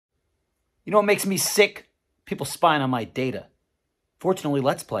You know what makes me sick? People spying on my data. Fortunately,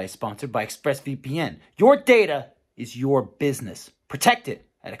 Let's Play is sponsored by ExpressVPN. Your data is your business. Protect it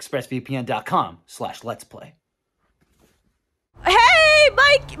at expressvpn.com/Let's Play. Hey,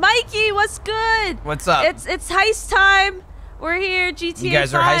 Mikey, what's good? What's up? It's heist time. We're here, GTA. You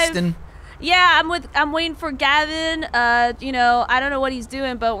guys 5. are heisting? Yeah, I'm waiting for Gavin. You know, I don't know what he's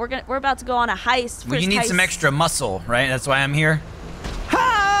doing, but we're about to go on a heist. Well, you need some extra muscle, right? That's why I'm here.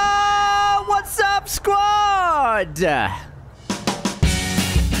 Ha! What's up, squad?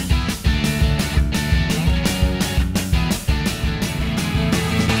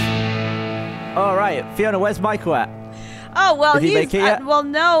 All right, Fiona, where's Michael at? Oh, well, Did he make it yet? well,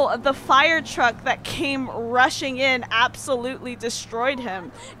 no, the fire truck that came rushing in absolutely destroyed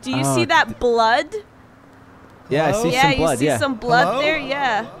him. Do you see that blood? Yeah, I see Yeah, some blood, you see yeah. some blood Hello? there?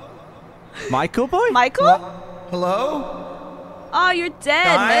 Yeah. Michael, boy? Michael? Hello? Oh, you're dead,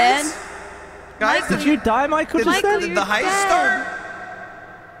 Guys? man. Guys, Did you die, Michael, just Michael, then? you're the heist dead. start?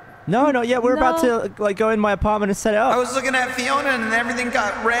 No, not yet. We're about No. to like go in my apartment and set it up. I was looking at Fiona and everything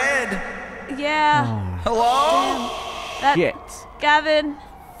got red. Yeah. Hello? That, Shit. Gavin,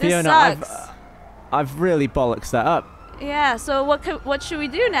 this Fiona, sucks. I've really bollocksed that up. Yeah, so what should we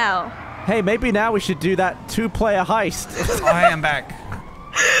do now? Hey, maybe now we should do that two-player heist. I am back.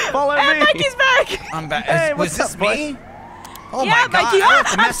 Follow me. Mikey's back! I'm back. Hey, Was what's this up, boy? me? Oh Yeah, my God. Mikey. I have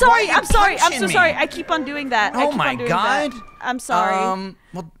to I'm mess- why are you sorry. I'm so punching me? sorry. I keep on doing that. I Oh keep my on doing God. that. I'm sorry.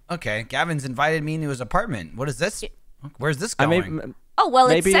 Well, okay. Gavin's invited me into his apartment. What is this? Where's this I going? mean, Oh, well,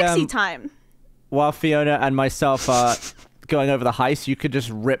 it's maybe, sexy time. while Fiona and myself are going over the heist, you could just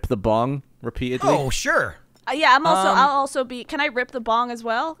rip the bong repeatedly. Oh, sure. Yeah, I'll also be. Can I rip the bong as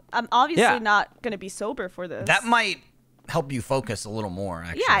well? I'm obviously Yeah. not gonna be sober for this. That might help you focus a little more,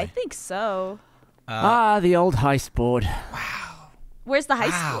 actually. Yeah, I think so. The old heist board. Where's the heist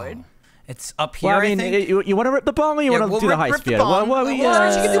Wow. board? It's up here, Well, I mean, think. you want to rip the bong or you want to do the heist, rip the Fiona? bong. Well, Well, we,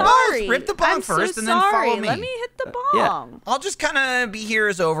 why don't you do both? Sorry. Rip the bong I'm first so and then follow sorry. me. Let me hit the Yeah. bong. I'll just kind of be here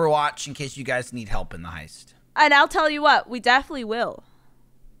as Overwatch in case you guys need help in the heist. And I'll tell you what, we definitely will.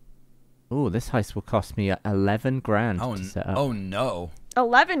 Ooh, this heist will cost me 11 grand Oh, to set up. oh no.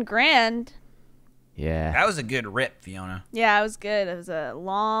 11 grand. Yeah. That was a good rip, Fiona. Yeah, it was good. It was a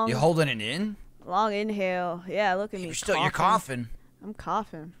long, You holding it in? long inhale. Yeah, look at me. You're coughing. I'm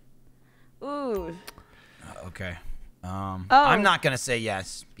coughing. Ooh. Okay. Oh. I'm not gonna say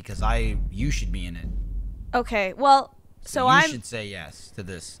yes because you should be in it. Okay. Well, so you I'm. should say yes to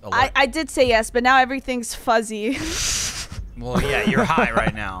this. alert. I did say yes, but now everything's fuzzy. Well, yeah, you're high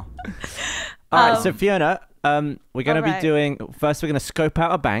right now. All right, so Fiona, we're going to be alright. doing, first we're going to scope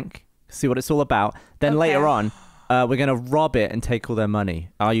out a bank, see what it's all about. Then later on, we're going to rob it and take all their money.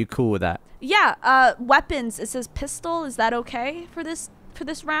 Are you cool with that? Yeah. Weapons. It says pistol. Is that okay for this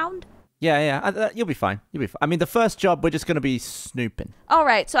round? Yeah. You'll be fine. You'll be fine. I mean, the first job, we're just going to be snooping. All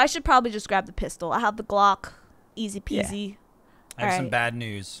right. So I should probably just grab the pistol. I have the Glock. Easy peasy. I have some Alright. bad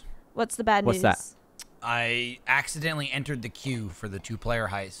news. What's the bad What's news? that? I accidentally entered the queue for the two-player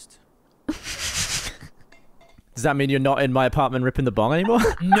heist. Does that mean you're not in my apartment ripping the bong anymore?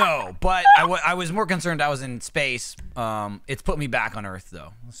 No, but I was more concerned I was in space. It's put me back on Earth,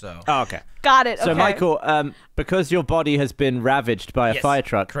 though. So. Oh, okay. Got it. So, okay. Michael, because your body has been ravaged by a Yes, fire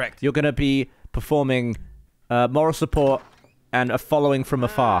truck, correct. you're going to be performing moral support and a following from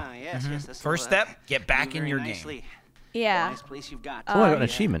afar. Yes, yes, that's First all, step, get back doing in your very game. nicely. Yeah. Nice place you've got. Oh, I got an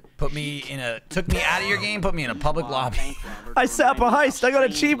achievement. Took me out of your game, put me in a public lobby. I set up a heist. I got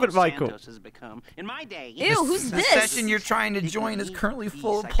an achievement, Michael. In my day, Ew, who's The this? session you're trying to join is currently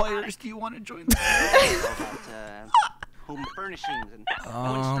full of players. Do you want to join? home furnishings and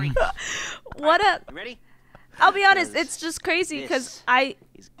going straight. What a. You ready? I'll be honest. It's just crazy because I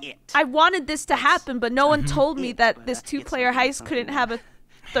Is it? wanted this to happen, but no one told me that this two-player heist couldn't have a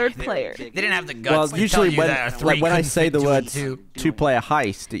third player. They didn't have the Well, guts. to usually tell you that a three when I couldn't say fit the two word and two. two-player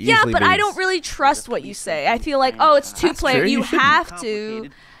heist, it Yeah, usually but means... I don't really trust what you say. I feel like, oh, it's two-player. true, You you shouldn't. have to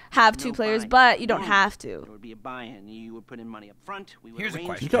have two players, but you don't have to. It would be a buy-in. You would put in money up front. We would Here's a arrange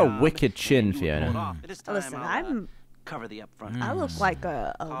question. You got a job, wicked chin, and you would pull it Fiona. off. This time Listen, I'll, cover the upfront. I look like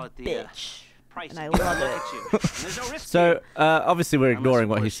a Call it the, bitch, price and I of love look it. at you. And there's no risk So, here. obviously we're ignoring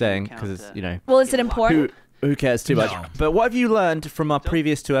what of he's course you saying count, because it's, you know, Well, is it important? who cares too much? No. But what have you learned from our So,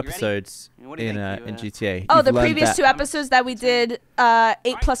 previous two you ready? episodes What do you in think? You, GTA? Oh, You've the learned previous that- two episodes that we did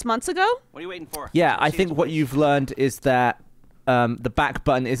 8+ months ago? What are you waiting for? Yeah, I See think this what place. you've learned is that the back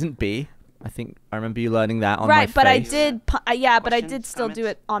button isn't B. I think I remember you learning that on my Right, but I face. did. Yeah, but I Questions, did still do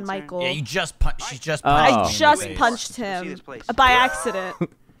comments, it on concerns? Michael. Yeah, you just punched. She just Oh. punched. I me in the just face. punched See him this place. by accident.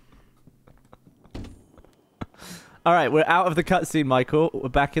 All right, we're out of the cutscene, Michael. We're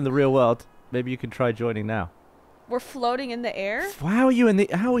back in the real world. Maybe you can try joining now. We're floating in the air? How are you in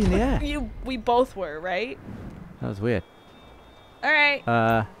the air? We both were, right? That was weird. All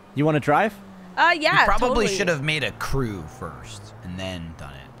right. You want to drive? Yeah, You probably totally. should have made a crew first and then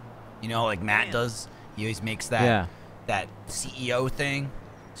done it. You know, like Matt does. He always makes that CEO thing.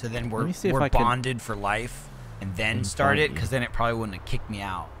 So then Let me see if we're I can bonded for life, and then start it, because then it probably wouldn't have kicked me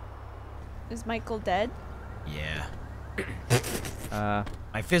out. Is Michael dead? Yeah.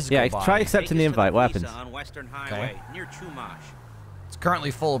 My physical body. try accepting the invite. What happens? On Western Highway, near Chungə. It's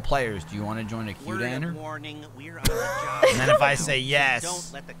currently full of players. Do you want to join a queue to enter? Warning, we're on the job. And then if I say yes,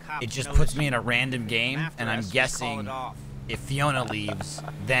 Don't let the cops it just notice puts me in a you. random game, After and I'm us, we call guessing it off. if Fiona leaves,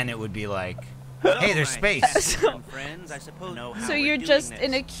 then it would be like, hey, there's space. So you're just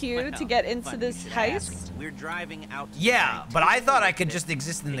in a queue to get into this heist? We're driving out. Yeah, but I thought I could just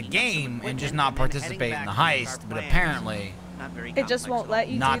exist in the game and just not participate in the heist, but apparently It just won't let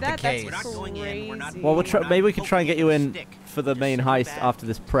you Not do the that? case. That's crazy. Well, maybe we could try and get you in for the main heist after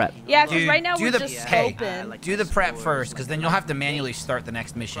this prep. Yeah, because Dude, right now do we're the- just hey, scoping. do the prep first, because then you'll have to manually start the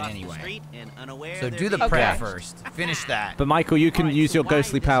next mission anyway. So do the Okay. prep first. Finish that. But Michael, you can use your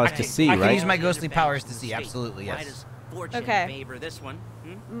ghostly powers to see, I can right? use my ghostly powers to see, absolutely, yes. Okay. Favor this one.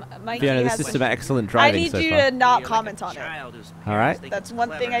 Mikey Fiona, this has is one. some excellent I driving need so you far. to not comment on it. All right. That's one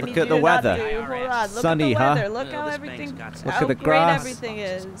thing I Look need at you the to weather. not do. Hold on. Look Sunny, at the huh? weather. Look how everything. Look how at the great grass. everything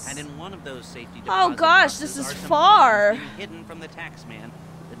is. And in one of those safety Oh deposit gosh, boxes this is are some far. funds being hidden from the tax man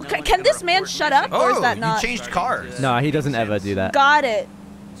that no Okay, one's can gonna this man report shut up, missing. or is that you not? changed cars. No, he doesn't ever do that. Got it.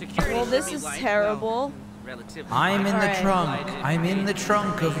 Security Well, this should be is like, terrible. well, relatively I'm in the Alright. trunk. I'm in the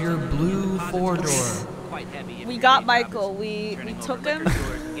trunk of your blue four-door. quite heavy if We you're got getting Michael. robbed. We Turning over took him, liquor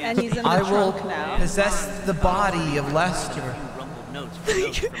stores and and gas he's in the I will trunk now. possess the body of Lester. rumpled notes for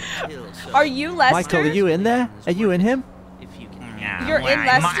notes from a kill, so Are you Lester? Michael, are you in there? Are you in him? if you can You're in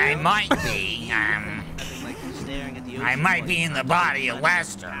Lester? I might be. nothing like staring at the I ocean might while be you in the contemplate body of blood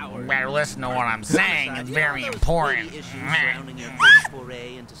Lester. power. You better listen to what I'm saying. It's very Those important. thorny issues surrounding your first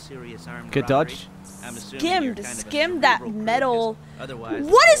foray into serious armed Good robbery. dodge. I'm assuming you're kind of a Skim that cerebral metal. creep, otherwise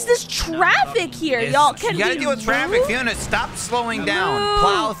What is the this whole traffic here, It's- y'all? Can you gotta we deal with traffic, move? Fiona. Stop slowing down. Move. Plow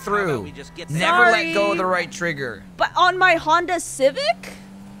How about through. we just get Never Sorry. let go of the right trigger. But on my Honda Civic?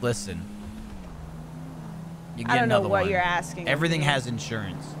 Listen. You I get don't know another what one. you're asking. of Everything me. has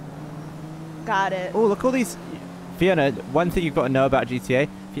insurance. Got it. Oh, look all these. Fiona, one thing you've got to know about GTA: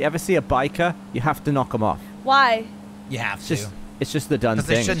 if you ever see a biker, you have to knock them off. Why? You have It's to. just, it's just the done Because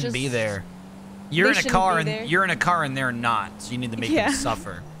they thing. shouldn't Just- be there. You're They in a shouldn't car be and there. you're in a car and they're not. So you need to make Yeah. them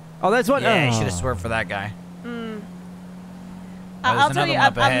suffer. Oh, there's one. Yeah, you oh. should have swerved for that guy. Mm. Oh, I'll there's tell another you, one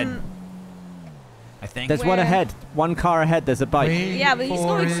up ahead. I'm I think. There's one Where? ahead. One car ahead. There's a bike. yeah, but he's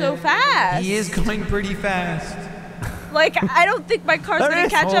going so fast. He is going pretty fast. Like, I don't think my car's There gonna it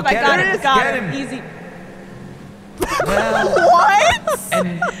is. catch Oh, up. I get got him. it. Got Get him. him. Easy. Well, What?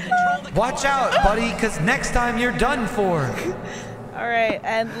 and watch out, buddy, because next time you're done for. All right,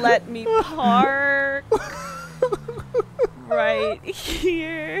 and let me park right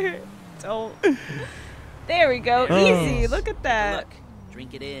here. Don't. There we go. Oh. Easy. Look at that. Look,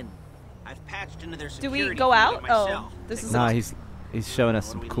 drink it in. I've patched into their Do security we go feed out? myself. Oh, this is. Nah, he's showing us What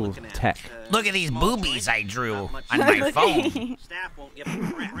are some we cool looking at? tech. Look at these small boobies joint? I drew Not much on my phone. Staff won't give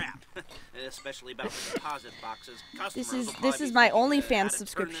a crap, especially about the deposit boxes. Customers will probably This is be my thinking, OnlyFans how to turn this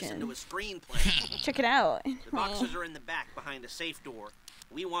subscription. into a screenplay. Check it out. The boxes are in the back behind a safe door.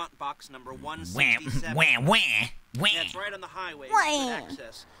 We want box number Wham, 167. wham, wham, wham. That's right on the highway. Wham. Good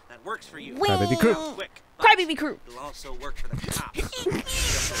access. That works for you. Wham. Crybaby crew. Quick. Crybaby crew. It'll also work for the cops.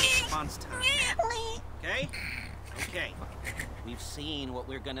 Response time. Okay? Okay. We've seen what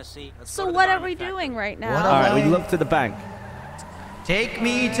we're gonna see. Let's So go to the what are garment we factory. doing right What now? a- All right, we look to the bank. Take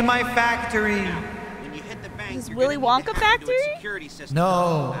me to my factory. When you hit the bank, Is you're Willy gonna need to Wonka hack into its factory? security system.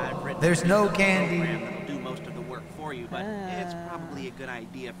 No, I've written there's a no program candy. that'll do most of the work for you, but it's probably a good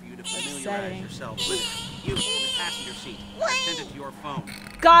idea for you to familiarize Upsetting. yourself with it. You in the passenger seat. I sent it to your phone.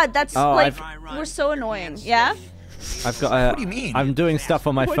 God, that's Oh, like I've- we're so annoying. Yeah. I've got. What do you mean? I'm doing stuff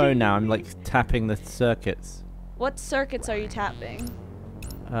on my What do you phone now. I'm like tapping the circuits. What circuits are you tapping?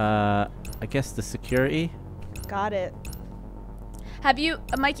 I guess the security. Got it. Have you,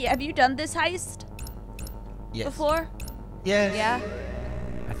 Mikey? Have you done this heist Yes. before? Yes. Yeah.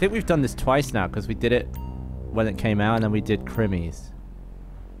 I think we've done this twice now because we did it when it came out and then we did Crimmies.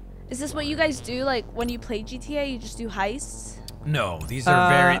 Is this what you guys do? Like when you play GTA, you just do heists? No, these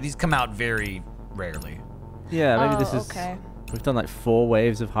are Uh, these come out very rarely. Yeah, maybe Oh, this is. okay. We've done like 4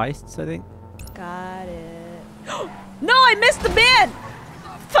 waves of heists, I think. Got it. No, I missed the bid.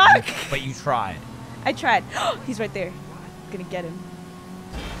 Fuck. But you tried. I tried. He's right there. I'm gonna get him.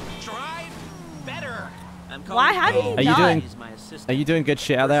 Drive better. Why? How did he Are you not? doing? Are you doing good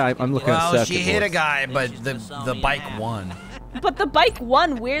shit out there? I'm looking at Well, circuit she hit a boards. guy, but the bike won. But the bike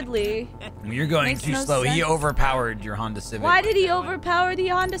won weirdly. You're going Makes too no slow. He sense. overpowered your Honda Civic. Why did he overpower the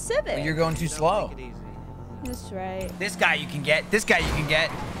Honda Civic? You're going too slow. That's right. This guy you can get. This guy you can get.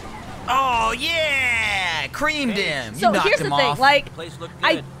 Oh yeah, creamed him. So you knocked here's the him thing, off. like,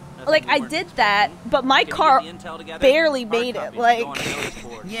 I did that, but my car barely made it. Like,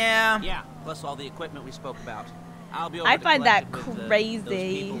 Yeah. Yeah, plus all the equipment we spoke about. I'll be over I to find collect that it with, those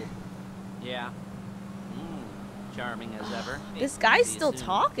crazy. people. Yeah. Charming as ever. This guy's See you still soon.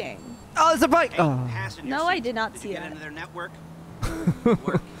 talking. Oh, there's a bike. Hey, Oh. passenger No, I seats. did not Did see you get that. into their network?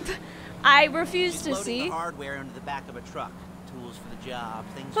 Work. I refuse She's to loading see. the hardware into the back of a truck. Tools for the job.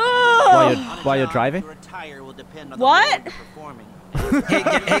 Things. Oh! While you're driving? Your attire will depend on What? The role you're performing.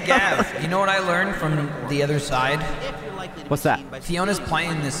 Hey, Gav. You know what I learned from the other side? If you're likely to What's be that? seen by Fiona's security,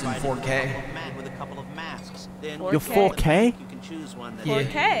 playing this in invited 4K. to a man with a couple of masks. Then You're 4K? You can choose one that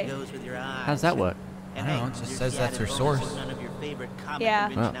 4K? goes with your eyes. How's that work? And I don't know, hey, it just there's says the that's added her bonus source. of none of your favorite comic Yeah.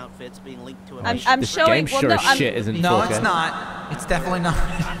 convention outfits being linked to a I'm This showing. game Well, sure no, as I'm, shit isn't No, 4K. it's not. It's definitely not.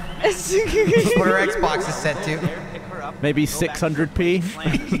 That's what her Xbox is set to. Pick her up, Maybe go back to 600p the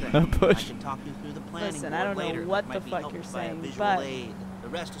plan instead. a push. I can talk you through the planning Listen, I board don't know later. what Might the be fuck helped you're by a saying, visual but aid. The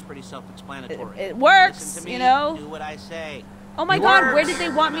rest is pretty self-explanatory. it works, Listen to me, you know? Do what I say. Oh my It God, where works. did they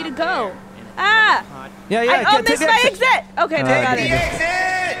want me to go? Ah! Yeah, I missed my exit. Okay, I got The it.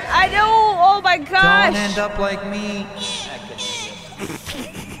 exit! I know. Oh my gosh. Don't end up like me.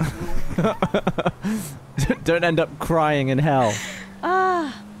 Don't end up crying in hell.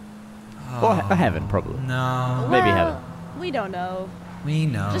 Ah. Or heaven, probably. No. Maybe well, heaven. We don't know. We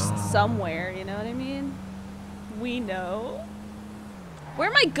know. Just somewhere, you know what I mean? We know. Where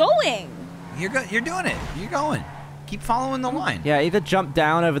am I going? You're doing it. You're going. Keep following the line. Yeah, either jump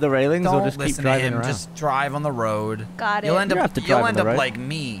down over the railings or Don't just keep listen to driving him. around. Just drive on the road. Got it. You'll end You don't up. have to You'll drive on end the up road. like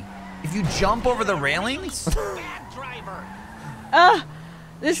me. If you jump over the railings, Bad driver.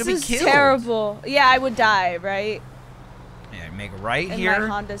 This Should be is killed. terrible. Yeah, I would die, right? yeah, make a right In here. my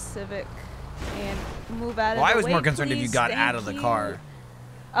Honda Civic. And move out of Well, the I was way, more concerned if you please. got Thank out of the you. car.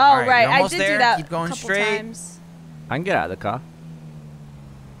 Oh, All right, right. you're I almost did there. do that Keep going a couple straight. times. I can get out of the car.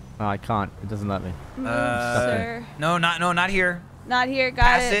 Oh, I can't. It doesn't let me. Move, Uh, sir. No, not here. Not here. Got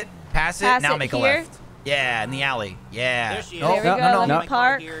Pass it. it. Pass it. Pass Now it make a here. left. Yeah, in the alley. Yeah. There she is. No, There we no, go, no, let me no. park.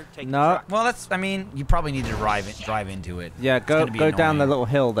 Park. Here, take the No. truck. Well, that's. I mean, you probably need to drive into it. Yeah, It's go gonna be down the annoying. little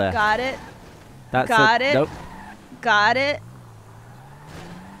hill there. Got it. That's got it. Nope. Got it.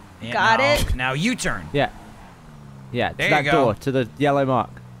 Yeah, Got now- it. Now U-turn. Yeah. Yeah, to There you that go. door, to the yellow mark.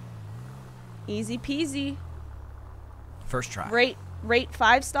 Easy peasy. First try. Rate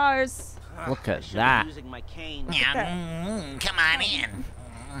 5 stars. Look I at should be that. using my cane. Come on in.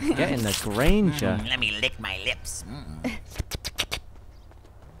 Get in the Granger. Let me lick my lips.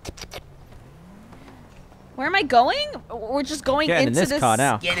 Where am I going? We're just going Getting in into this car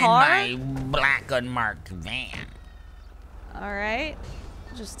now. Get car? in my black unmarked van. All right.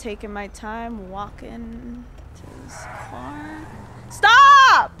 Just taking my time walking to this car.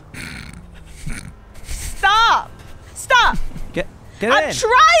 Stop! Stop! Stop! Get I'm in.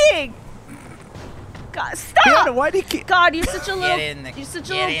 trying! God, stop! Fiona, why do you keep... God, you're such a little, Get in the. you're such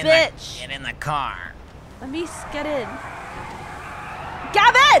a get little in bitch. The, get in the car. Let me get in.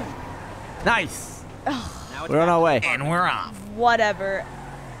 Gavin! Nice. Now it's We're on back our to way. the And we're off. Whatever.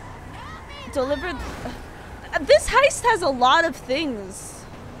 Delivered. This heist has a lot of things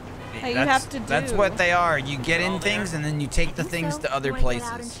that you have to do. That's what they are. You get in things and then you take the things to other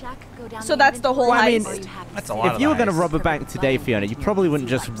places. So that's the whole Well, I mean, heist. That's a lot If you were going to to rob a bank today, Fiona, you probably wouldn't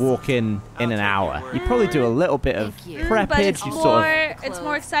just walk in an hour. You'd probably do a little bit of But preppage. it's You more, sort of... it's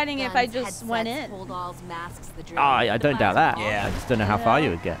more exciting if I just went in. I don't doubt that. Yeah. I just don't know how far you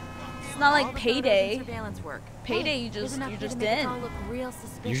would get. It's not like payday. Payday, Hey, you're just isn't that in. gonna make it all look real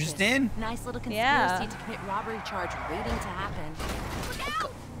suspicious? You're just in? Nice little conspiracy Yeah. to commit robbery charge waiting to happen.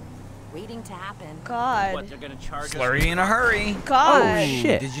 Waiting to happen. What, God. they're gonna charge us Slurry with in a hurry. God. Oh,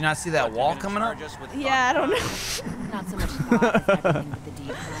 shit. Did you not see that wall coming up? charge us with Yeah, I don't know. Not so much thought as everything with the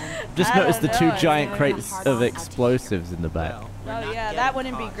deep crime. Just I noticed the don't two know, giant I crates mean- of explosives in the back. Well, Oh we're not yeah, getting that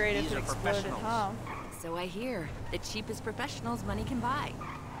wouldn't be caught. great if These it are exploded, professionals. huh? So I hear. The cheapest professionals money can buy.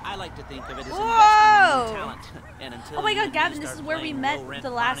 I like to think of it as Whoa! investing in new talent. And until Oh my you God, and me Gavin, this start is where we playing met low rent the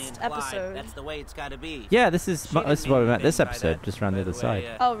Bonnie last and Clyde, episode. That's the way it's got to be. Yeah, this is She this is didn't where we mean met this anything by episode, that, just around the by other way,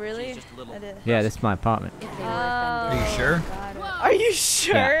 side. Oh really? she's just a little I did. Yeah, this is my apartment. If they were Are offended. you sure? Got it. Are you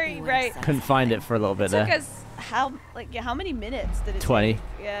sure? Wait a Right. second. Couldn't find it for a little bit Took there. us how many minutes did it 20. take?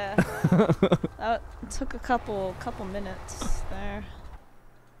 Yeah. That took a couple minutes there.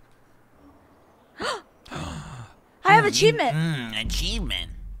 I have achievement.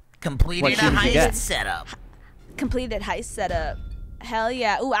 Achievement. Completed What a achievement did you heist get? setup. Completed heist setup. Hell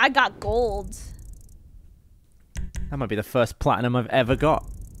yeah. Ooh, I got gold. That might be the first platinum I've ever got.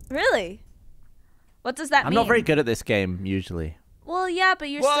 Really? What does that mean? I'm not very good at this game usually. Well, yeah, but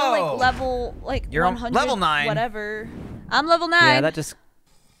you're still Whoa. like level You're 100 level 9. whatever. I'm level 9. Yeah, that just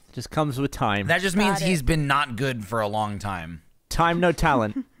comes with time. That just means Got it. he's been not good for a long time. Time, no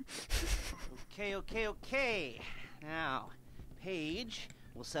talent. Okay. Now, Paige,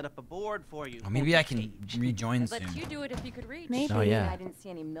 we'll set up a board for you. Or maybe I can rejoin Let soon. you do it if you could reach. Maybe. Oh, yeah. I didn't see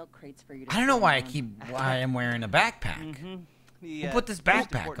any milk crates for you to I don't know why stand on. why I'm wearing a backpack. Who put this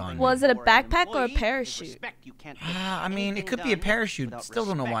backpack on? Well, is it a backpack or a parachute? I mean, it could be a parachute. Still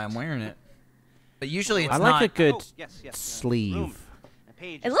don't know why I'm wearing it. But usually it's I not. like a good Yes. sleeve.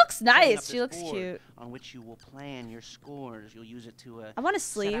 It looks nice. She looks cute. On which you will plan your scores. You'll use it to. I want a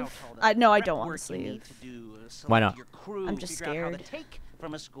set out sleeve. all the No, I prep don't want a work you need sleeve. to do, Why select not? your crew, I'm just figure out how the scared. take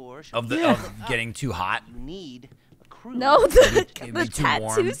from a score should Of be of getting too hot. You need a crew. No, It'd the be too tattoo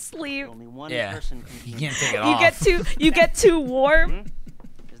warm. sleeve. Only one Yeah. person can You be can't take it You off. get too warm.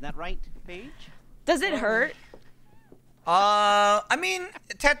 Isn't that right, Paige? Does it hurt? I mean,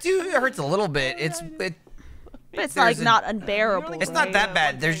 tattoo hurts a little bit. But it's There's like not unbearable. It's not that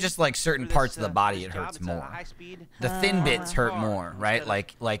bad. There's just like certain parts of the body it hurts more. The thin bits hurt more, right?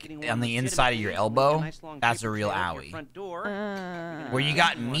 Like on the inside of your elbow, that's a real owie. Where you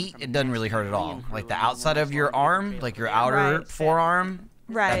got meat, it doesn't really hurt at all. Like the outside of your arm, like your outer Right. forearm,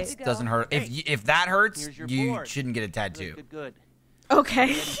 Right. that doesn't hurt. If that hurts, you shouldn't get a tattoo. Good.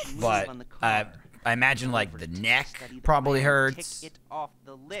 Okay. But I imagine like the neck probably hurts.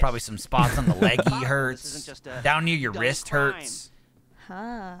 Probably some spots on the leg hurts. Down near your wrist hurts.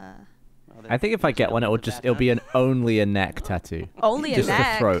 Huh. I think if I get one, it'll be only a neck tattoo. Only a Just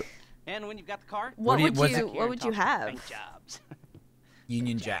neck. the throat. And when you've got the car, What do you- would what's you it- What would you have? bank jobs.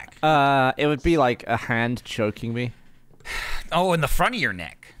 Union Jack. It would be like a hand choking me. Oh, in the front of your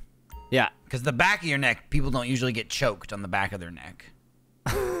neck. Yeah. Because the back of your neck, people don't usually get choked on the back of their neck.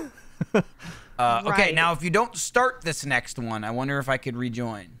 Okay, Right. now if you don't start this next one, I wonder if I could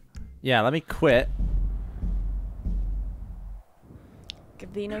rejoin. Yeah, let me quit.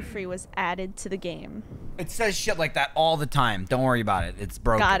 Gavino Free was added to the game. It says shit like that all the time. Don't worry about it. It's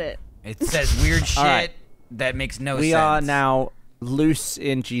broken. Got it. It says weird shit right. that makes no sense. We are now loose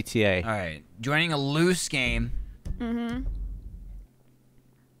in GTA. All right. Joining a loose game. Bro,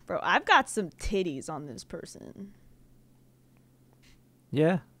 I've got some titties on this person.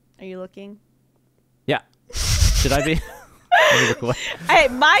 Yeah. Are you looking? Yeah. Should I be? Let me look away. Hey,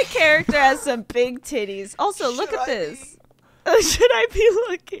 my character has some big titties. Also, look at this. Should I be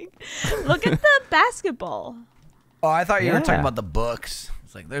looking? Look at the basketball. Oh, I thought you were talking Yeah. about the books.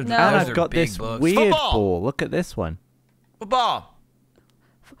 It's like there's No. And those I've are got big this books. weird Football. ball. Look at this one. Football.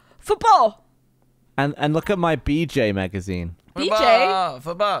 Football. And look at my BJ magazine. BJ? Football.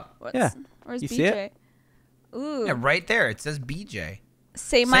 Football. What's, Yeah. Where's You BJ? see it? Ooh. Yeah, right there. It says BJ.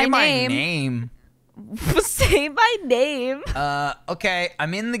 Say my Say my name. name. Say my name. Okay.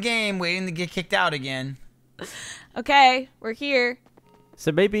 I'm in the game, waiting to get kicked out again. Okay, we're here.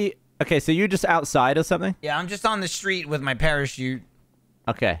 So maybe. Okay, so you're just outside or something? Yeah, I'm just on the street with my parachute.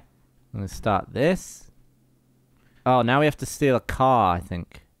 Okay. I'm gonna start this. Oh, now we have to steal a car, I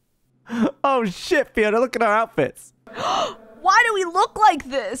think. Oh shit, Fiona, look at our outfits. Why do we look like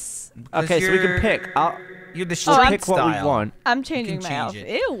this? Okay, so we can pick. You're the Oh, street I'm- Pick what we style. want. I'm changing my change outfit.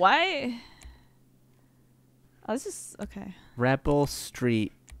 it. Ew, why? Oh, this is okay. Rebel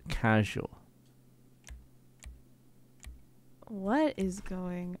Street Casual. What is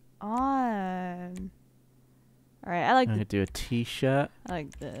going on? All right, I like I'm gonna do a t-shirt. I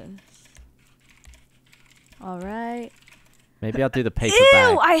like this. All right. Maybe I'll do the paper Ew,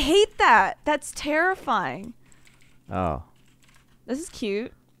 bag. I hate that. That's terrifying. Oh. This is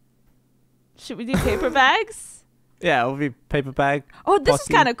cute. Should we do paper bags? Yeah, it'll be paper bag. Oh, this Posse. is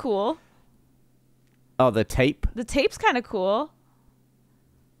kind of cool. Oh, the tape. The tape's kind of cool.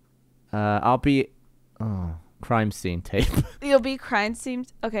 I'll be crime scene tape. You'll be crime scene.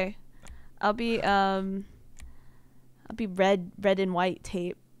 Okay. I'll be red and white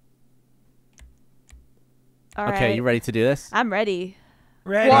tape. All right. Okay, you ready to do this? I'm ready.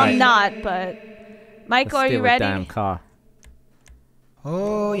 Ready. Well, I'm not, but Michael, Let's are you steal a ready? damn car.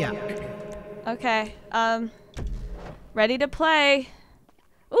 Oh, yeah. Okay. Ready to play.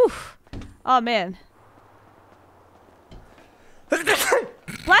 Oof. Oh man.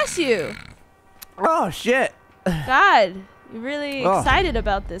 Bless you. Oh shit! God, you're really excited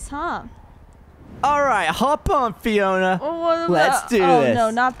about this, huh? All right, hop on, Fiona. Oh, Let's do this. Oh no,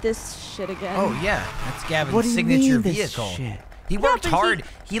 not this shit again. Oh yeah, that's Gavin's What do you signature mean, this vehicle. shit? He worked but hard.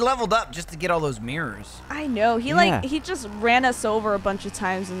 He leveled up just to get all those mirrors. I know. He he just ran us over a bunch of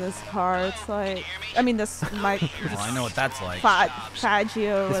times in this car. It's like, I mean, this Mike. Well, I know what that's like.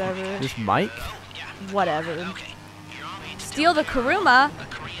 Faggio, whatever. This Mike? Whatever. Steal the Kuruma.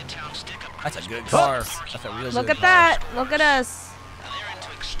 That's a good car. That's a real Look good at that. Look at us.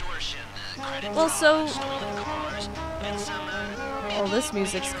 Well, so. Oh, this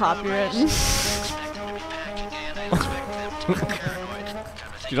music's copywritten.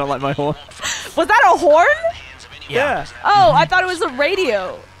 You don't like my horn? Was that a horn? Yeah. Oh, I thought it was a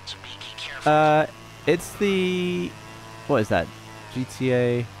radio. It's the... What is that?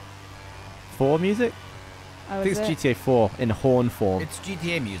 GTA 4 music? Oh, I think it's GTA 4 in horn form. It's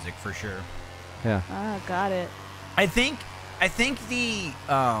GTA music for sure. Yeah. Ah, got it. I think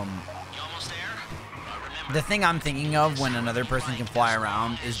the thing I'm thinking of when another person can fly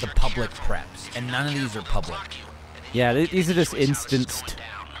around is the public preps, and none of these are public. Yeah, these are just instanced.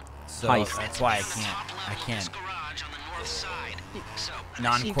 So Heist. that's why I can't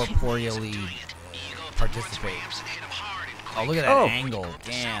non-corporeally participate. Oh, look at that angle.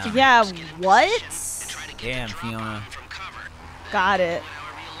 Damn. Yeah, what? Damn, Fiona. Got it.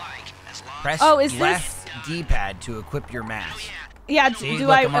 Press Oh, is left D-pad to equip your mask. Yeah, See, do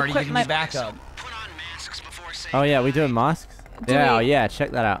look, I I'm already equip giving my... you backup. Oh yeah, we doing masks? Do Yeah, we- yeah,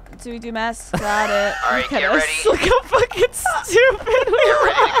 check that out. Do we do masks? Got it. All right, Look at get us. ready. Look how fucking stupid we Get are.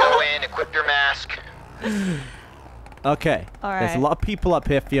 ready to go in, equip your mask. Okay. All There's a right. lot of people up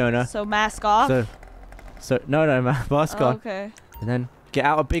here, Fiona. So mask off? No, mask Oh, on. okay. And then get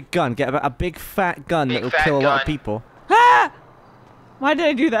out a big gun. Get a big fat gun Big that will fat kill a lot of gun. people. Ah! Why did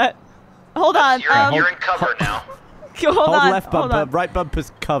I do that? Hold on. You're in cover now. Hold Hold on. left hold bumper, on. right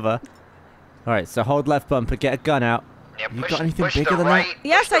bumper's cover. Alright, so hold left bumper, get a gun out. Yeah, You push, got anything push bigger the than that? right,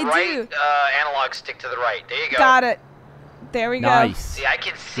 Yes, push the I right, do. Analog stick to the right. There you go. Got it. There we go. Nice. See, I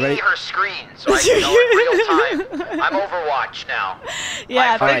can see Ready? her screen, so I can know in real time. I'm Overwatch now.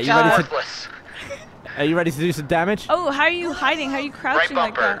 Yeah, My thank you ready God. to- worthless. Are you ready to do some damage? Oh, how are you hiding? How are you Right crouching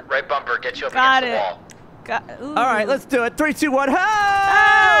like bumper, that? right bumper, get you up Got against it. the wall. Ooh. Alright, let's do it. 3, 2, 1, ho!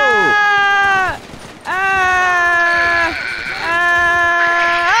 Ah!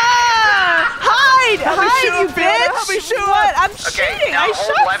 Hide! Help me Hide, shoot, you Fiona, bitch! help me shoot. What? I'm Okay, shooting! now I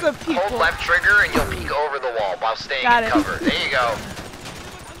shot some hold people! left trigger and you'll peek over the wall while staying Got in it. cover. There you go.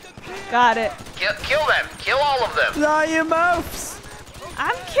 Got it. Kill them. Kill all of them. No, you moufs!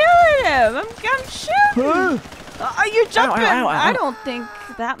 I'm killing him! I'm shooting! Are you jumping? ow, ow. I don't think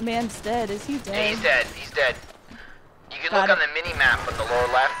that man's dead. Is he Yeah, dead? he's dead. He's dead. You can Got look it. on the mini map on the lower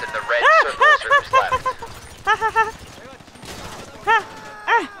left and the red circles are who's left.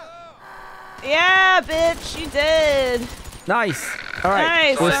 Yeah, bitch, you did. Nice.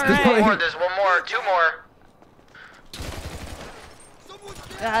 Alright. Nice, let's all do right. it. There's one more. Two more.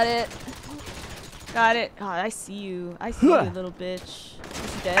 Got it. Got it. Oh, I see you. I see you, little bitch. Is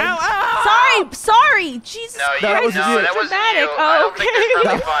he dead? Ow, ow! Sorry. Jesus No, Christ. that wasn't dramatic. you. Oh, I don't think there's okay.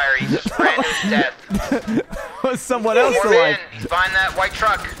 friendly fire. He just ran to his death. Was someone else Form alive? in. He's behind that white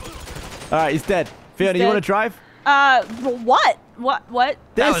truck. Alright, he's dead. Fiona, you dead. want to drive? What? What?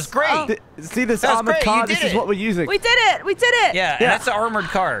 That was great. Oh. See this That was armored great, car? you This did is it. what we're using. We did it. We did it. Yeah, and Yeah. that's an armored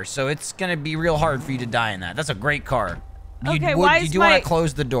car, so it's gonna be real hard for you to die in that. That's a great car. Okay, why you is do my- want to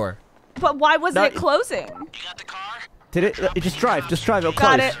close the door. But why wasn't No, it closing? Did it? Just drive. Just drive. It'll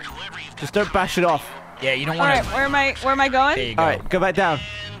Got close. it. Just don't bash it off. Yeah, you don't All want right, to. where am I going? There you go. Alright, go back down.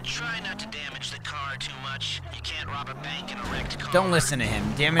 Try not to damage the car too much. You can't rob a bank in a wrecked car. Don't listen to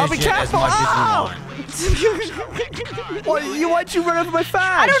him. Damage be it as careful. much Ow! as you want. Why'd you run over my fag?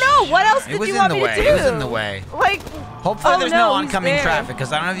 I don't know. What else It did was you in want the me way. to do? It was in the way. Like, Hopefully oh, there's no, no he's oncoming there. traffic,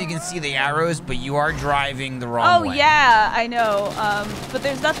 because I don't know if you can see the arrows, but you are driving the wrong oh way. yeah, I know. But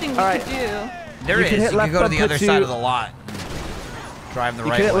there's nothing we All right. could do. There You is. can hit You left can go to the bumper other to- side of the lot. Drive the You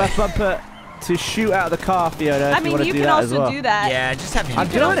right can hit way. left bumper to shoot out of the car, Fiona. I if mean, you, you do can that as also well. do that. Yeah, just have him. I'm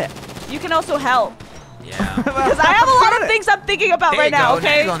do doing it. You can also help. Yeah. Because I have a lot of things I'm thinking about There right you now, go. Now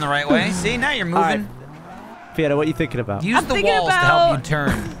okay? you're going the right way. See, now you're moving. Fiona, what are you thinking about? Use I'm the thinking walls to about- help you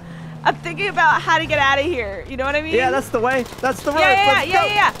turn. I'm thinking about how to get out of here. You know what I mean? Yeah, that's the way. That's the road. yeah, Let's go.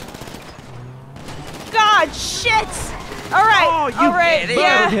 yeah. God, shit. All right, Oh, you all right, did it.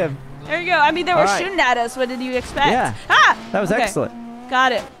 yeah. murdered him. There you go. I mean, they were All right. shooting at us. What did you expect? Yeah. Ah! That was Okay. excellent.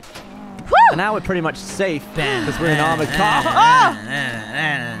 Got it. Woo! And now we're pretty much safe because we're in an armored car.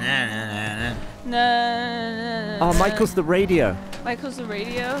 No. Oh, Michael's the radio. Michael's the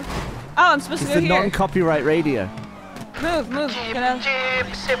radio. I'm supposed It's to go the here. non-copyright radio. Move. Get out.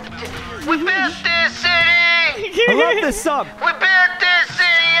 We built this city. I love this song. We built this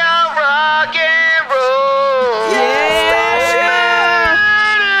city on rock and roll. Yeah.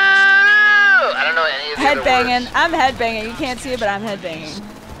 I don't know any of the other Headbanging. words. I'm headbanging. You can't see it, but I'm headbanging.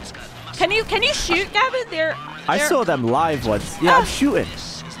 Can you shoot, Gavin? I saw them live once. Yeah, I'm shooting.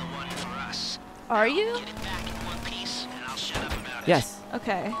 Are you? Yes.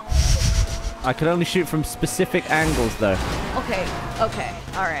 Okay. I can only shoot from specific angles, though. Okay.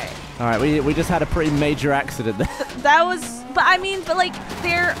 All right. All right, we just had a pretty major accident there. That was, but like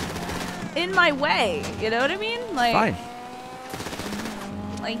they're in my way. You know what I mean? Like, Fine.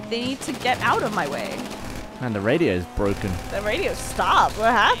 like they need to get out of my way. Man, the radio's broken. The radio stopped.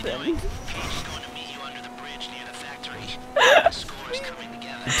 What happened? I'm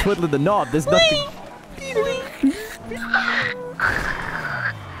twiddling the knob. There's nothing.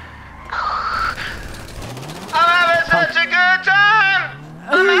 I'm having such a good time.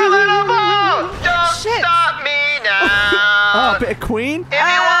 I'm having a ball. Don't stop me now. Oh, a bit of Queen. If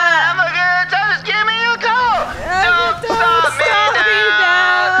you want to have a good time, just give me a call. Don't stop me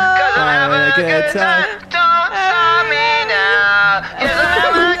now. Cause I'm having a good time. Don't stop me now. Yes, I'm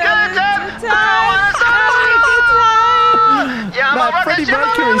having a good time. I don't want to stop. Yeah, I'm Man, a rocket Freddie ship on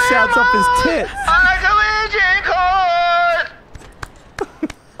Mercury my sounds off his railroad. tits. I like a Legion chord.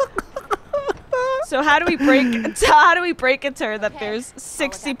 So how do we break it to her that there's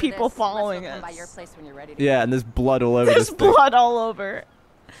 60 people following us? Yeah, and there's blood all over There's this thing. blood all over.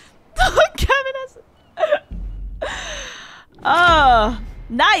 Kevin has. Oh,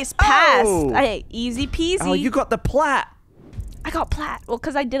 nice pass. Oh. Hey, easy peasy. Oh, you got the plat. I got plat. Well,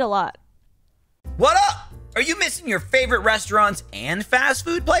 cause I did a lot. What up? Are you missing your favorite restaurants and fast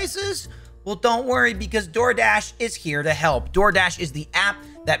food places? Well, don't worry, because DoorDash is here to help. DoorDash is the app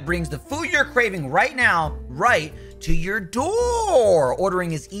that brings the food you're craving right now, right to your door.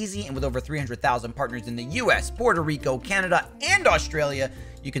 Ordering is easy, and with over 300,000 partners in the US, Puerto Rico, Canada, and Australia,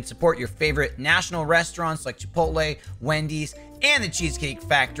 you can support your favorite national restaurants like Chipotle, Wendy's, and the Cheesecake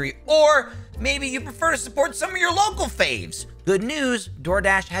Factory, or maybe you prefer to support some of your local faves. Good news,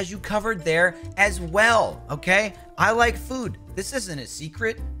 DoorDash has you covered there as well, okay? I like food. This isn't a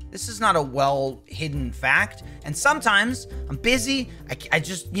secret. This is not a well-hidden fact. And sometimes I'm busy. I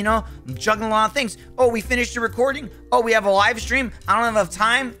just, I'm juggling a lot of things. Oh, we finished the recording. Oh, we have a live stream. I don't have enough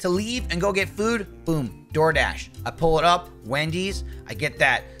time to leave and go get food. Boom, DoorDash. I pull it up, Wendy's. I get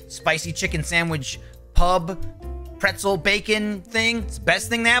that spicy chicken sandwich pub pretzel bacon thing. It's the best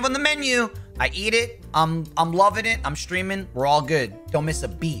thing they have on the menu. I eat it. I'm loving it. I'm streaming. We're all good. Don't miss a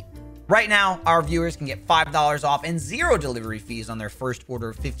beat. Right now, our viewers can get $5 off and 0 delivery fees on their first order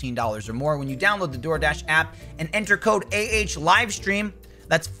of $15 or more when you download the DoorDash app and enter code AHLivestream.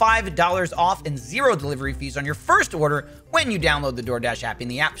 That's $5 off and 0 delivery fees on your first order when you download the DoorDash app in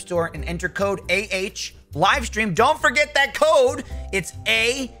the App Store and enter code AHLivestream. Don't forget that code. It's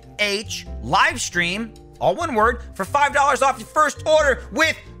AHLivestream, all one word, for $5 off your first order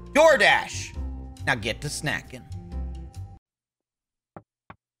with DoorDash. Now get to snacking.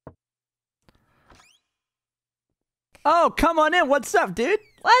 Oh, come on in. What's up, dude?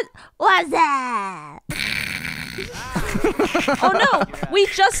 What's that? Oh no, we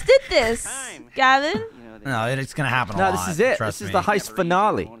just did this, Gavin. No, it's gonna happen a No, lot. this is it. Trust This is me. the heist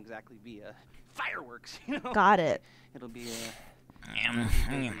finale. Won't exactly be fireworks, Got it. It'll be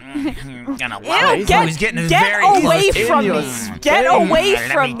Gonna love Ew, it. get, He's getting get very away close. from In me. your Get face. away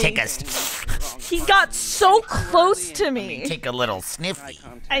Let from me me. take a He got so close to me. take a little sniffy.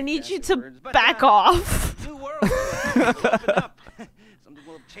 I need you to back off. new world. Open up. Something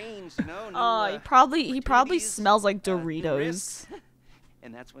will have changed, New, Oh, he probably opportunities, smells like new Doritos. risks.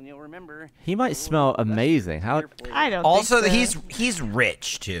 And that's when you'll remember. He might smell amazing. How? I don't. Also, think so. he's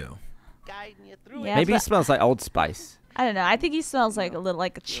rich too. Guiding you through Yeah, Maybe he but- smells like Old Spice. I don't know. I think he smells like a little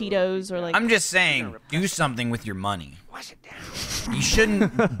like Cheetos or like. I'm just saying, do something with your money. Wash it down. You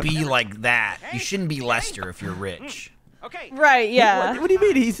shouldn't be like that. You shouldn't be Lester if you're rich. Okay. Right. Yeah. What do you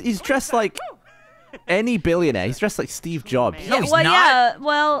mean? He's dressed like any billionaire. He's dressed like Steve Jobs. No, he's well, not. yeah.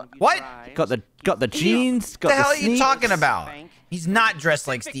 Well, What? Got the jeans. Got What the hell are sneaks. you talking about? He's not dressed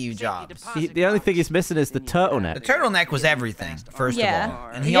like Steve Jobs. The only thing he's missing is the turtleneck. The turtleneck was everything, first Yeah. of all.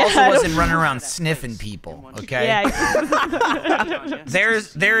 And he Yeah, also I don't- wasn't running around sniffing people, okay? yeah.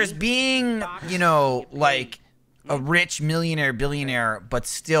 There's being, like a rich millionaire, billionaire, but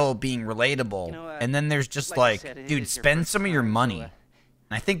still being relatable. And then there's just like, dude, spend some of your money.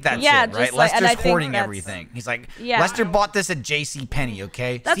 I think that's Yeah, it, right? just like- and I Lester's think hoarding that's- everything. He's like, Yeah. Lester bought this at JCPenney,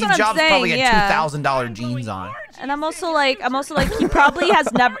 okay? That's Steve what I'm Jobs probably saying, had yeah. $2,000 jeans on. And I'm also like, he probably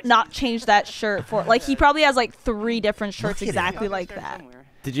has never not changed that shirt for, like, he probably has like 3 different shirts Look at exactly like that.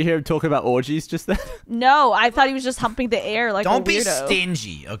 Did you hear him talking about orgies just then? No, I thought he was just humping the air like Don't a be weirdo.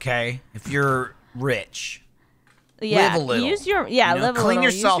 stingy, okay? If you're rich. Yeah, Live a little. use your You know, live a clean little.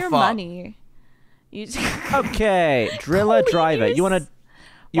 yourself use your up. money. Use Okay, driller, driver. You want to?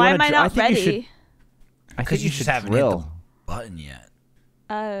 Why am I not ready? I Because think you just should haven't hit the drill. button yet.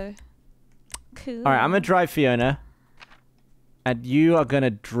 Cool. All right, I'm gonna drive Fiona, and you are gonna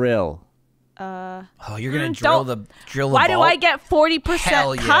drill. Oh, you're gonna don't- drill the Why do vault? I get 40%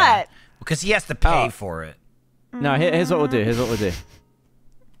 Hell yeah. cut? Because he has to pay Oh. for it. No, here's what we'll do. Here's what we'll do.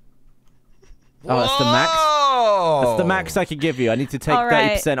 Oh, that's the max. That's the max I can give you. I need to take All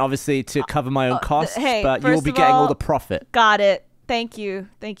right. 30%, obviously, to cover my own costs, hey, but you'll first be of getting all all- the profit. Got it. Thank you,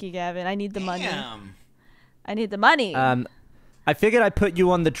 Gavin. I need the money. Damn. I need the money. I figured I'd put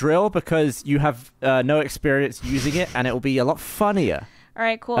you on the drill because you have no experience using it, and it will be a lot funnier All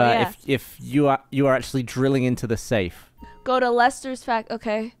right, cool. Yeah. if you are actually drilling into the safe. Go to Lester's fact.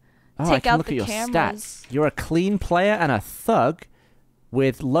 Okay. Oh, I Take can out look the at your cameras. stats. You're a clean player and a thug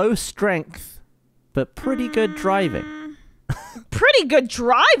with low strength, but pretty good driving. Pretty good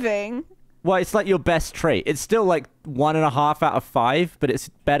driving. Well, it's like your best trait. It's still like 1.5 out of 5, but it's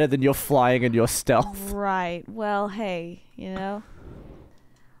better than your flying and your stealth. Right. Well, hey, you know,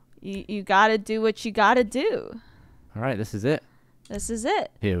 you gotta do what you gotta do. All right, this is it. This is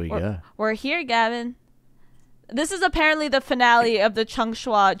it. Here we go. We're here, Gavin. This is apparently the finale of the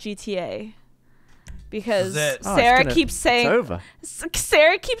Chungə GTA. Because This is it. Oh, Sarah keeps saying, It's over.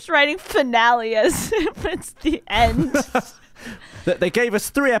 Sarah keeps writing finale as if it's the end. They gave us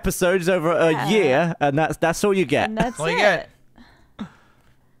 3 episodes over a year, and that's all you get. And that's All you it. get.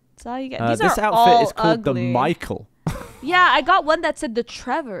 That's all you get. These This are outfit all is called ugly. the Michael. Yeah, I got one that said the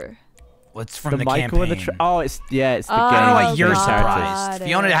Trevor. What's from the Michael campaign? and the oh, it's the game. Oh, I don't know why you're God. surprised.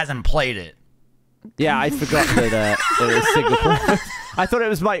 Fiona hasn't played it. Yeah, I forgot that it was single player. I thought it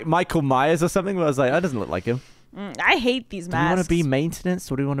was Michael Myers or something, but I was like, that doesn't look like him. I hate these Do we masks. want to be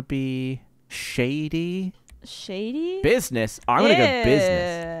maintenance or do we want to be shady? Shady? Business. I'm going to go business.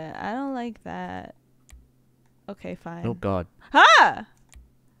 Yeah, I don't like that. Okay, fine. Oh, God. Huh!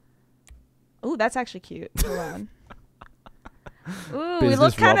 Ooh, that's actually cute. Hold on. Ooh, we Business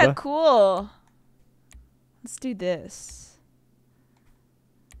look kind robber. of cool. Let's do this.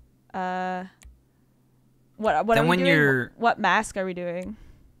 What Then are we when doing? you're- What mask are we doing?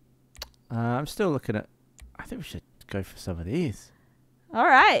 I'm still looking at... I think we should go for some of these. All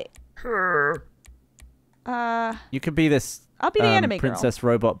right. You could be this I'll be the anime Princess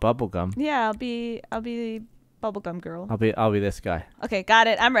Robot Bubblegum. girl. Yeah, I'll be the bubblegum girl. I'll be this guy. Okay, got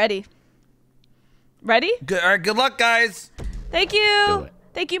it. I'm ready. Ready? Good. All right. Good luck, guys. Thank Do you. it.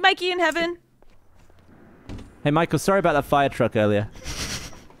 Thank you, Mikey in heaven. Hey, Michael, sorry about that fire truck earlier.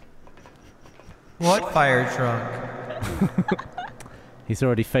 What fire truck? He's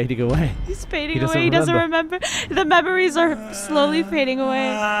already fading away. He's fading He doesn't away. He doesn't remember. The memories are slowly fading away.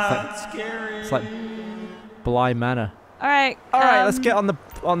 It's like Bly Manor. All right. All right, let's get on the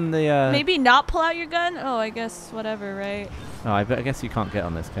Maybe not pull out your gun. Oh, I guess whatever, right? Oh, I guess you can't get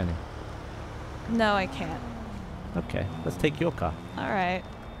on this, can you? No, I can't. Okay, let's take your car. All right.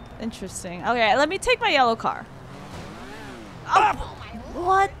 Interesting. Okay, let me take my yellow car. Oh,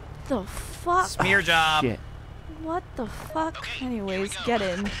 what the fuck? Smear job. Shit. What the fuck? Anyways, get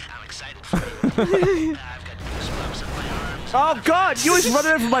in. Oh God! You was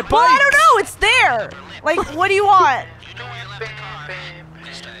running over my bike. Well, I don't know. It's there. Like, what do you want?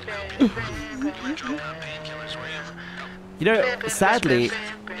 You know, sadly,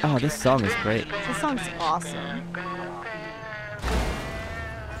 oh, this song is great. This song's awesome.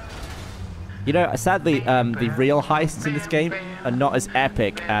 You know, sadly, the real heists in this game are not as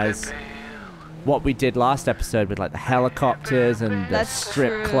epic as what we did last episode with like the helicopters and the That's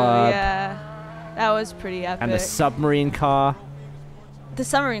strip true, club Yeah, that was pretty epic. and the submarine car. The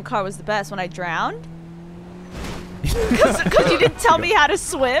submarine car was the best when I drowned. Because you didn't tell me how to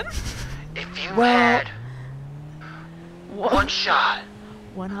swim. If you had one shot,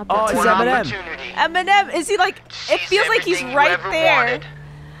 One Oh, it's one opportunity. Eminem. opportunity, Eminem, is he like? It seize feels like he's everything you right ever there. wanted.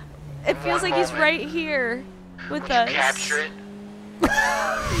 It feels one like he's moment. right here with Would us. you capture it?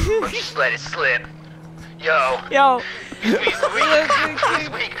 Or just let it slip? Yo. This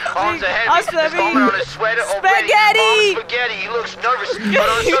week, arms ahead of me, his helmet on his sweater already. Spaghetti, he looks nervous, but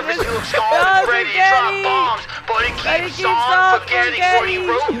on the surface he looks calm, ready to drop bombs. But he keeps on forgetting what he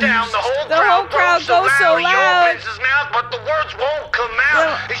wrote down. The whole crowd goes so loud. He opens his mouth, but the words won't come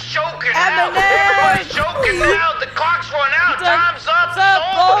out. He's choking out. Everybody's choking now. The clock's run out. Time's up.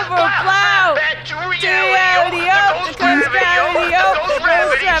 Over. Plow. Back to reality up. It goes gravity up. It goes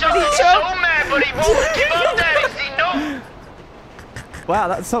gravity choke. So mad, but he won't give up that. Is he no? Wow,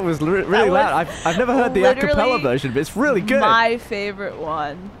 that song was really loud. I've never heard the a cappella version, but it's really good. My favorite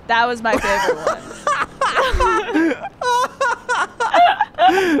one. That was my favorite one.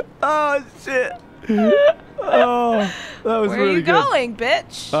 Oh shit! Oh, that was really good. Where are you going,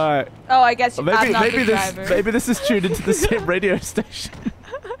 bitch? All right. Oh, I guess I'm not the driver. Maybe this is tuned into the same radio station.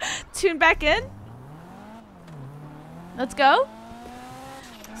 Tune back in. Let's go.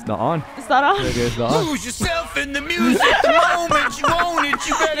 It's not on. It's not on. Radio's not on. Lose yourself in the music the moment you own it.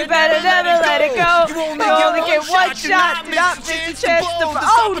 You better never let it go. You only get one shot. Do not miss the chance to.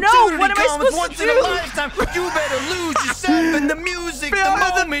 Oh no! What am I supposed to do? You better lose yourself in the music the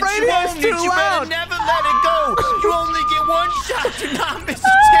moment you own it. You better never let it go. You only get one shot. Do not miss the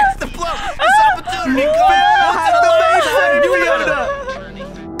chance to blow. This opportunity comes once in a lifetime.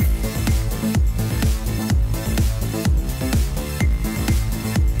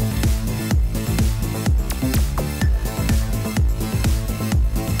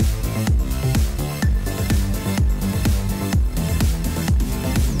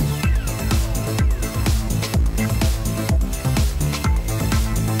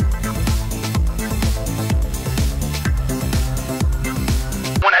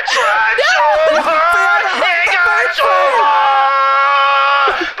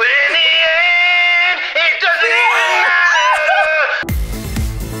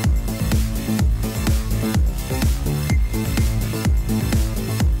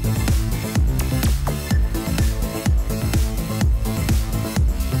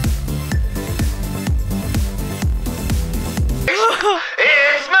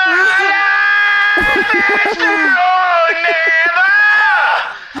 It's my life, it's now or never.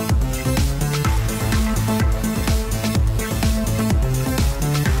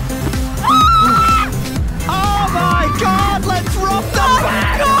 Oh my God! Let's rock the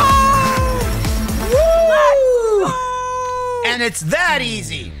band! Woo! And it's that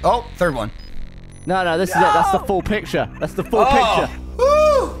easy. Oh, third one. No, this is it. That's the full picture. That's the full picture.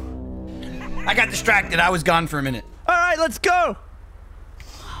 Woo! I got distracted. I was gone for a minute. All right, let's go.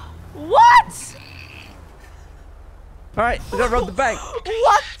 What? All right, we gotta rob the bank.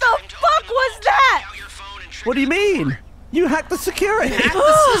 What the fuck was that? What do you mean? You hacked the security. Hacked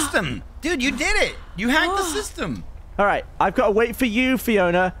the system. Dude, you did it. You hacked the system. All right, I've got to wait for you,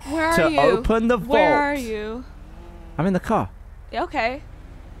 Fiona, Where to are you? open the vault. Where are you? I'm in the car. Okay.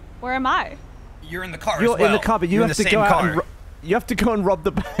 Where am I? You're in the car You're as well. in the car, but you have to go out and you have to go and rob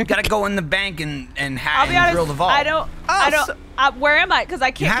the bank. You gotta go in the bank and hack I'll be honest, drill the vault. Where am I? Because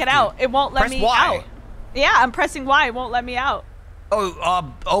I can't get out. It won't let me out. Yeah, I'm pressing Y. It won't let me out.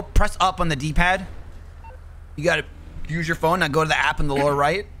 Oh, press up on the D-pad. You gotta use your phone. Now go to the app in the lower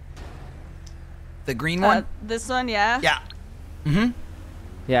right. The green one. This one, yeah. Yeah. Mm-hmm.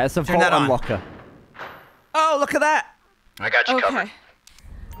 Yeah, it's a vault unlocker. Oh, look at that. I got you covered.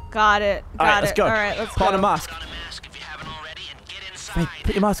 Got it. All right, let's go. All right, let's go. Put on a mask. Hey,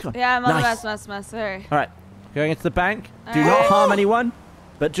 put your mask on. Yeah, I'm on the mask. Sorry. All right, going into the bank. Do not harm anyone,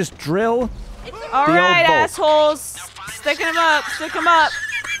 but just drill. All right, assholes. Sticking them up. Stick them up.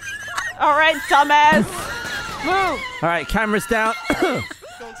 All right, dumbass. Move. All right, cameras down.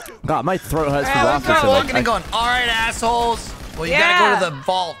 God, my throat hurts from laughing. I'm looking and going, all right, assholes. Well, you gotta go to the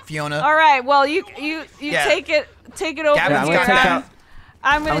vault, Fiona. All right. Well, you take it over. Gavin's here. got that.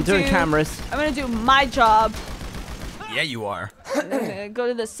 I'm doing cameras. I'm gonna do my job. Yeah, you are. I'm gonna go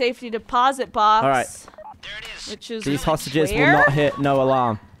to the safety deposit box. All right. There it is. Which is These hostages where? will not hit no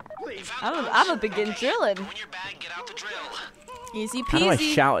alarm. I'm gonna begin drilling. When you're back, get out the drill. Easy How do I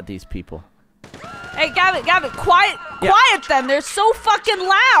peasy. shout at these people? Hey, Gavin, quiet them. They're so fucking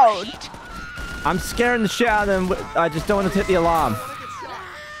loud. I'm scaring the shit out of them. I just don't want to hit the alarm.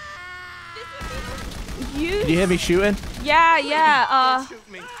 Did you hear me shooting? Yeah.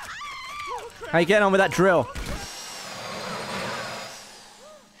 How you getting on with that drill?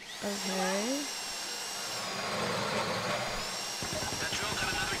 Okay.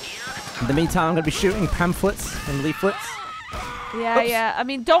 In the meantime, I'm going to be shooting pamphlets and leaflets. Yeah. I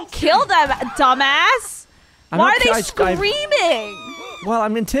mean, don't kill them, dumbass. Why are they screaming? Well,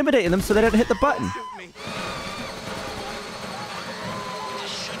 I'm intimidating them so they don't hit the button.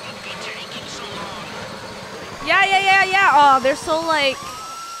 yeah. Oh, they're so like,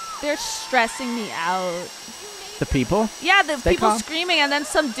 they're stressing me out. The people? Yeah, the Stay people calm. screaming, and then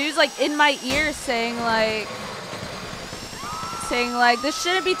some dude's like in my ear saying like, this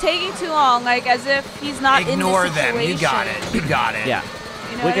shouldn't be taking too long, like as if he's not Ignore in the situation. them. You got it. You got it. Yeah.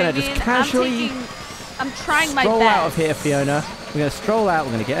 You know We're what gonna I just mean? casually I'm trying my stroll best. out of here, Fiona. We're gonna stroll out.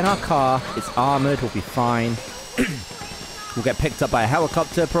 We're gonna get in our car. It's armored. We'll be fine. We'll get picked up by a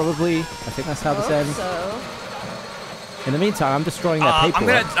helicopter, probably. I think that's how this ends. So. In the meantime, I'm destroying their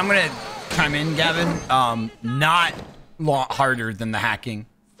paperwork. I'm gonna chime in, Gavin. Not harder than the hacking.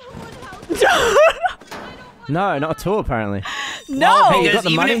 No, not at all, apparently. No! Hey, you got Because the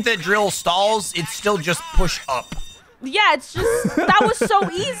even money? if the drill stalls, it's still just push up. Yeah, it's just, that was so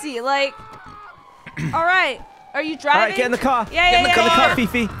easy. Like, all right. Are you driving? All right, get in the car. Yeah, Get in the car,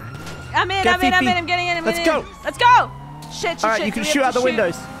 Fifi. I'm in, Get I'm in, Fifi. I'm getting in. Let's go. Let's go. Shit. All right, you can shoot out the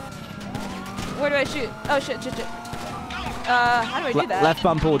windows. Where do I shoot? Oh, shit. How do I do that? Left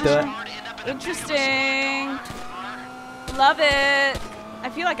bumper will do it. Interesting. Love it. I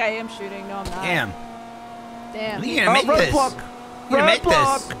feel like I am shooting. No, I'm not. Damn. Damn. You're gonna make this. roadblock. You're gonna make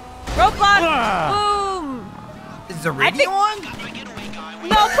this. Roadblock. Ah. Boom. Is the radio on?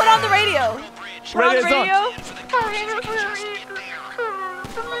 No, put on the radio. Put on the Radio's on. radio.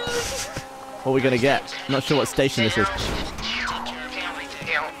 What are we gonna get? I'm not sure what station this is.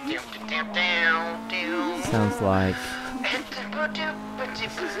 Sounds like...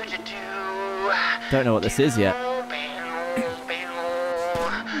 Don't know what this is yet.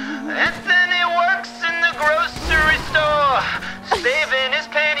 Anthony works in the grocery store, saving his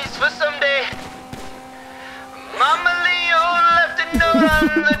pennies for someday. Mama Leo left a note on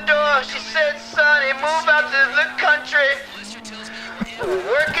the door. She said, "Sonny, move out to the country.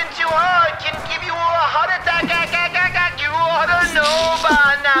 Working too hard can give you a heart attack. You ought to know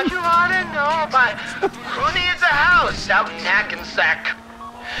by now. You ought to know by. Who needs a house out in Hackensack?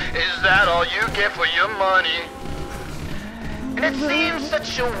 Is that all you get for your money? And it seems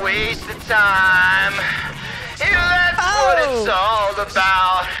such a waste of time. If that's what it's all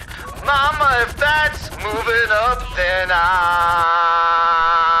about. Mama, if that's moving up, then I'm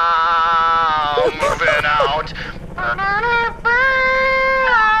moving out. I'm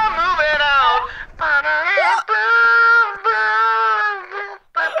moving out.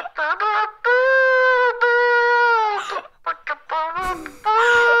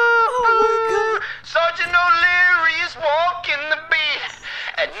 Sergeant O'Leary is walking the beat.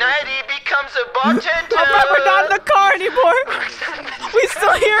 At night he becomes a bartender. We're not in the car anymore. We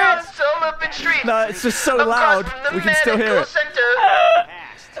still hear it. Sullivan Street. No, it's just so loud. We can still hear it.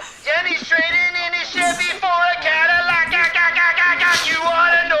 And he's trading in his Chevy for a Cadillac. You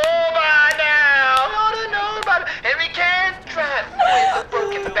ought to know by now. You ought to know by now. And he can't drive with a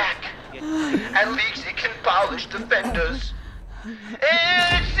broken back. At least he can polish the fenders. And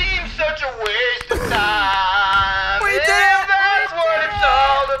it seems such a waste of time. We did If it. that's what it's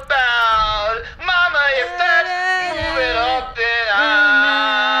all about. Mama, if that's moving up, then I'm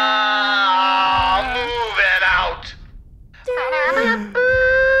moving out.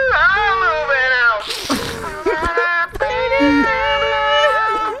 I'm moving out.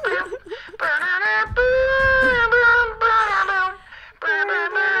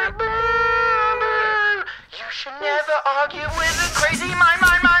 You should never argue with a crazy mama. You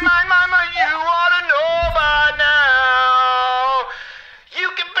ought to know by now. You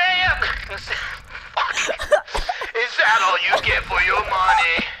can pay up. Is that all you get for your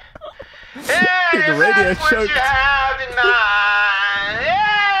money? Dude, the radio that's what choked. you have in mind.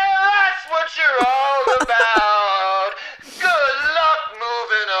 Yeah, that's what you're all about. Good luck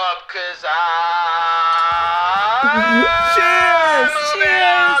moving up, 'cause I'm moving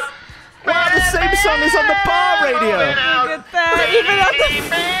out. Wow, the same song is on the bar radio. Look at that. Even on the...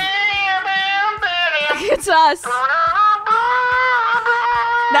 It's us.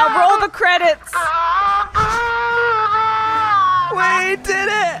 Now roll the credits. We did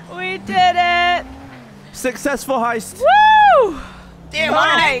it! We did it. Successful heist. Woo! Damn, what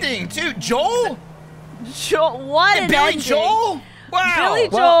an Right. ending, too. Joel? What an Billy ending. Joel? Wow. Billy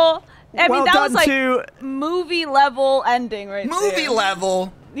Well- Joel. I mean, well that done was like to movie level ending right there. Movie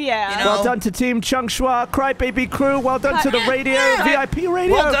level. Yeah. You know? well done to Team Chungë, Crybaby crew. Well done to the radio, VIP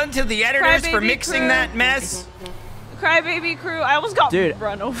radio. Well done to the editors for Crybaby mixing crew. that mess. Crybaby crew. I almost got Dude.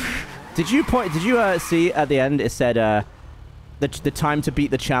 run over. Did you see at the end? It said the time to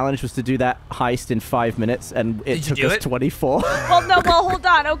beat the challenge was to do that heist in 5 minutes, and it Did you took do us it? 24. Well, no. Well, hold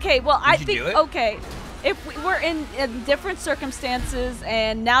on. Okay. Well, I you think do it? okay. If we were in different circumstances,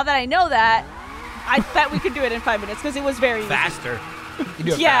 and now that I know that, I bet we could do it in 5 minutes because it was very easy. Faster. You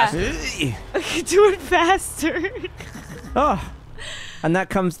do it Yeah. fast. Do it faster. Oh, and that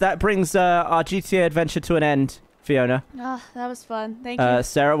brings our GTA adventure to an end, Fiona. Oh, that was fun. Thank you.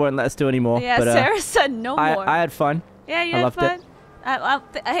 Sarah won't let us do any more. Yeah, but, Sarah said no more. I had fun. Yeah, you I had loved fun.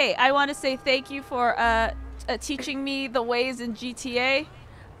 it. Hey, I want to say thank you for teaching me the ways in GTA.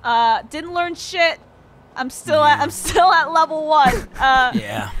 Didn't learn shit. I'm still at level 1.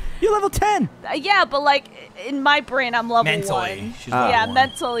 Yeah. You're level 10. Yeah, but like in my brain, I'm level 1. Mentally, she's level yeah, 1.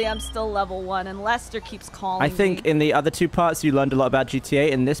 Mentally, I'm still level 1, and Lester keeps calling I think me. in the other 2 parts, you learned a lot about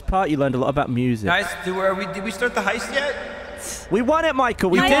GTA. In this part, you learned a lot about music. Guys, did we start the heist yet? We won it, Michael.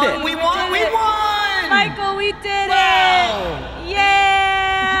 We did it. We won! We won! Michael, we did Wow. it!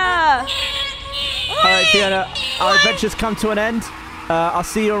 Yeah! All right, Fiona. Our adventure's come to an end. I'll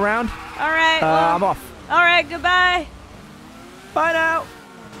see you around. All right. Well, I'm off. all right. Goodbye. Bye now.